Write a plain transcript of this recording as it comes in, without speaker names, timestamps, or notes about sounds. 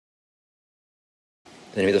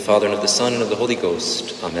In the name of the Father, and of the Son, and of the Holy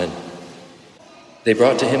Ghost. Amen. They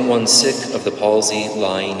brought to him one sick of the palsy,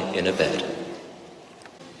 lying in a bed.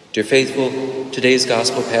 Dear faithful, today's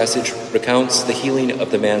gospel passage recounts the healing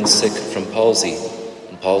of the man sick from palsy.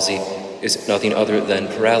 And palsy is nothing other than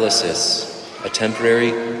paralysis, a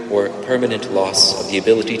temporary or permanent loss of the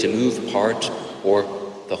ability to move part or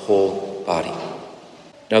the whole body.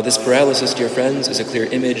 Now, this paralysis, dear friends, is a clear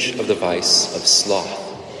image of the vice of sloth.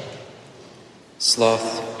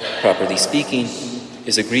 Sloth, properly speaking,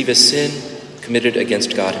 is a grievous sin committed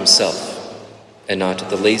against God himself, and not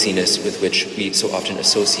the laziness with which we so often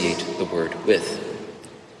associate the word with.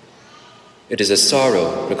 It is a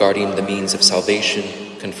sorrow regarding the means of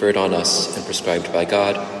salvation conferred on us and prescribed by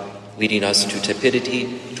God, leading us to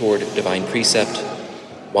tepidity toward divine precept,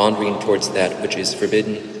 wandering towards that which is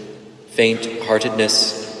forbidden,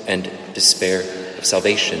 faint-heartedness, and despair of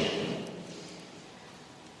salvation.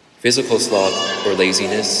 Physical sloth or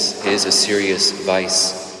laziness is a serious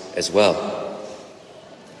vice as well.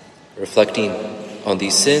 Reflecting on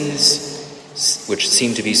these sins, which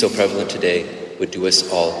seem to be so prevalent today, would do us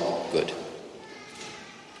all good.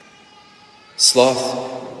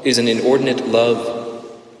 Sloth is an inordinate love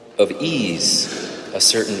of ease, a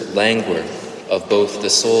certain languor of both the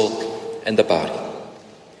soul and the body.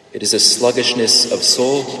 It is a sluggishness of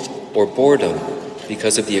soul or boredom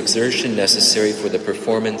because of the exertion necessary for the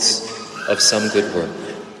performance of some good work.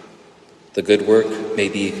 The good work may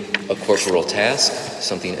be a corporal task,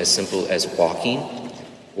 something as simple as walking,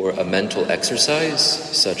 or a mental exercise,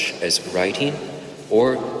 such as writing,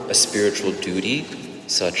 or a spiritual duty,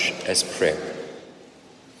 such as prayer.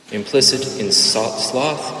 Implicit in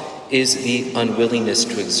sloth is the unwillingness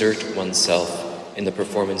to exert oneself in the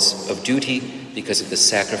performance of duty because of the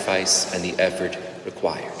sacrifice and the effort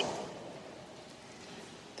required.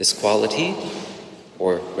 This quality,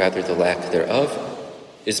 or rather the lack thereof,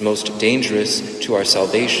 is most dangerous to our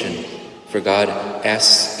salvation, for God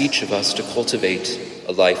asks each of us to cultivate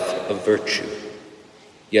a life of virtue.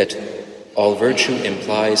 Yet, all virtue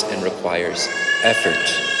implies and requires effort.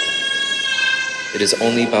 It is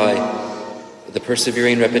only by the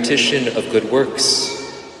persevering repetition of good works,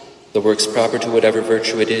 the works proper to whatever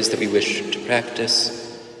virtue it is that we wish to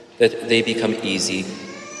practice, that they become easy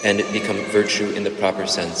and become virtue in the proper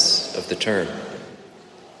sense of the term.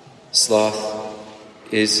 Sloth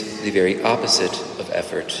is the very opposite of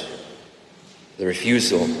effort, the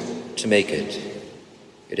refusal to make it.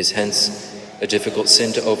 It is hence a difficult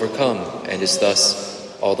sin to overcome and is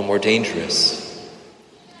thus all the more dangerous.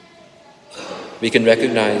 We can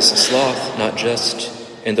recognize sloth not just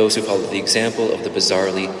in those who follow the example of the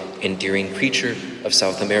bizarrely endearing preacher of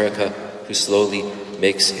South America who slowly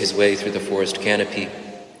makes his way through the forest canopy,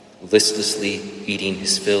 listlessly eating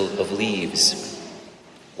his fill of leaves,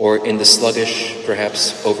 or in the sluggish,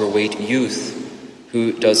 perhaps overweight youth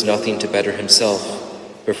who does nothing to better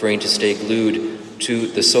himself, preferring to stay glued to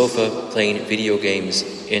the sofa playing video games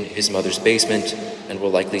in his mother's basement and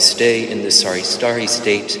will likely stay in this starry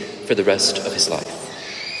state for the rest of his life.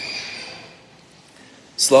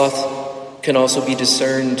 Sloth can also be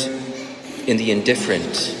discerned in the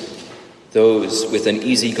indifferent, those with an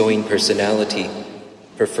easygoing personality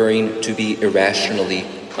preferring to be irrationally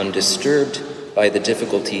undisturbed by the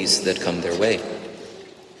difficulties that come their way.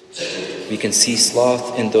 We can see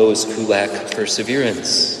sloth in those who lack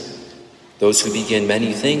perseverance, those who begin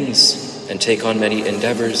many things and take on many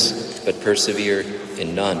endeavors but persevere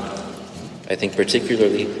in none. I think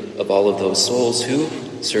particularly of all of those souls who,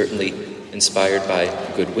 certainly inspired by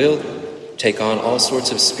goodwill, take on all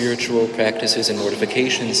sorts of spiritual practices and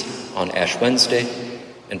mortifications on Ash Wednesday,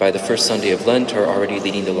 and by the first Sunday of Lent are already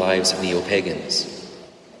leading the lives of neo-pagans.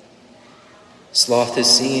 Sloth is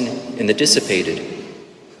seen in the dissipated,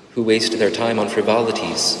 who waste their time on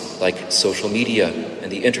frivolities like social media and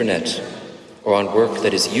the internet, or on work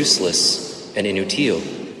that is useless and inutile,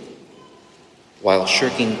 while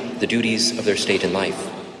shirking the duties of their state in life.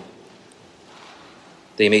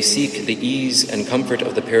 They may seek the ease and comfort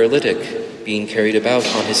of the paralytic being carried about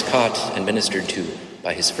on his cot and ministered to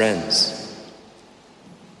by his friends.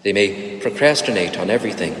 They may procrastinate on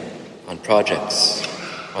everything, on projects,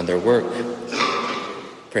 on their work,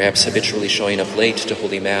 perhaps habitually showing up late to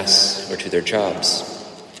Holy Mass or to their jobs.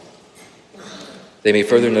 They may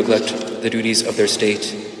further neglect the duties of their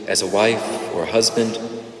state as a wife or a husband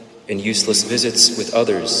in useless visits with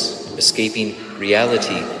others, escaping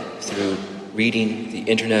reality through reading the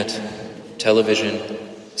internet, television,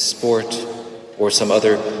 sport, or some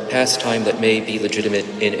other pastime that may be legitimate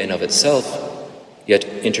in and of itself, yet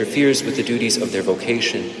interferes with the duties of their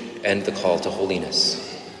vocation and the call to holiness.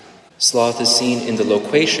 Sloth is seen in the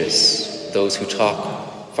loquacious, those who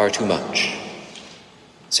talk far too much.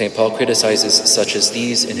 St. Paul criticizes such as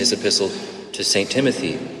these in his epistle to St.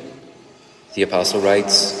 Timothy. The apostle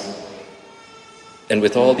writes, "And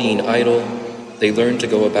with all being idle, they learn to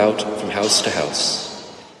go about from house to house.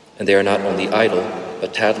 And they are not only idle,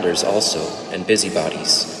 but tattlers also, and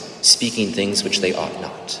busybodies, speaking things which they ought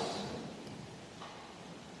not."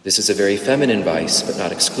 This is a very feminine vice, but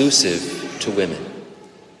not exclusive to women.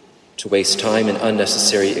 To waste time in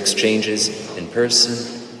unnecessary exchanges in person,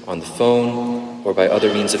 on the phone, or by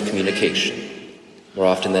other means of communication. More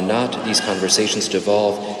often than not, these conversations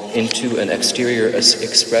devolve into an exterior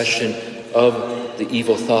expression of the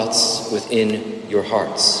evil thoughts within your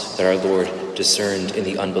hearts that our Lord discerned in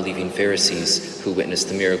the unbelieving Pharisees who witnessed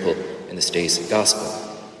the miracle in this day's gospel.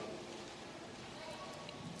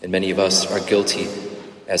 And many of us are guilty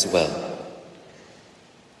as well.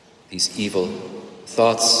 These evil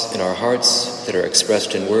thoughts in our hearts that are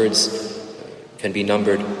expressed in words can be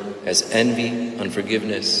numbered as envy,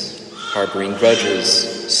 unforgiveness, harboring grudges,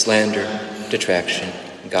 slander, detraction,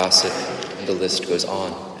 gossip, and the list goes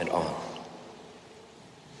on and on.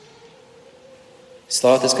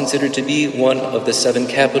 Sloth is considered to be one of the 7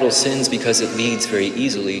 capital sins because it leads very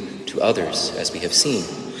easily to others, as we have seen.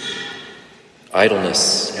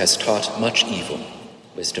 Idleness has taught much evil,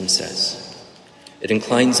 wisdom says. It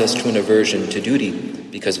inclines us to an aversion to duty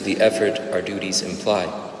because of the effort our duties imply.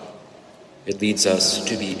 It leads us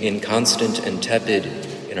to be inconstant and tepid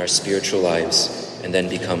in our spiritual lives, and then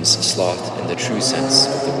becomes sloth in the true sense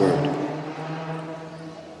of the word.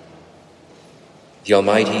 The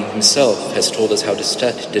Almighty himself has told us how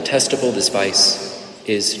detestable this vice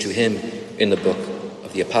is to him in the book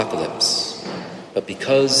of the Apocalypse. "But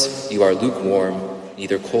because you are lukewarm,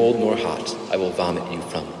 neither cold nor hot, I will vomit you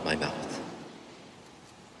from my mouth."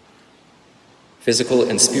 Physical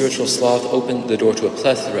and spiritual sloth open the door to a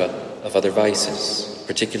plethora of other vices,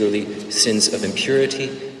 particularly sins of impurity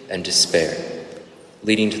and despair,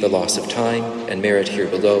 leading to the loss of time and merit here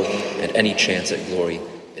below and any chance at glory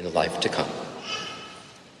in the life to come.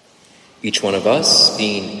 Each one of us,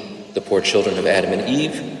 being the poor children of Adam and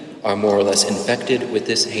Eve, are more or less infected with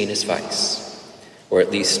this heinous vice, or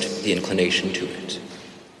at least the inclination to it.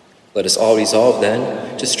 Let us all resolve,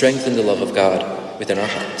 then, to strengthen the love of God within our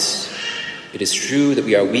hearts. It is true that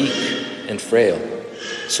we are weak and frail,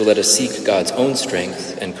 so let us seek God's own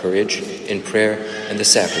strength and courage in prayer and the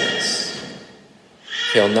sacraments.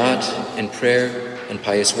 Fail not in prayer and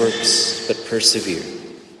pious works, but persevere.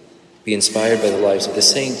 Be inspired by the lives of the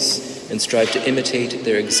saints and strive to imitate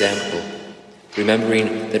their example,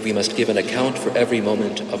 remembering that we must give an account for every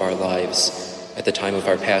moment of our lives at the time of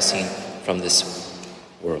our passing from this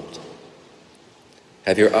world.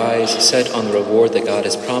 Have your eyes set on the reward that God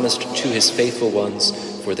has promised to his faithful ones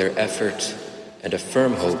for their effort, and a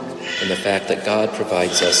firm hope in the fact that God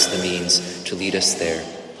provides us the means to lead us there.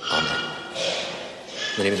 Amen.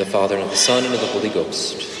 In the name of the Father, and of the Son, and of the Holy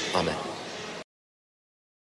Ghost. Amen.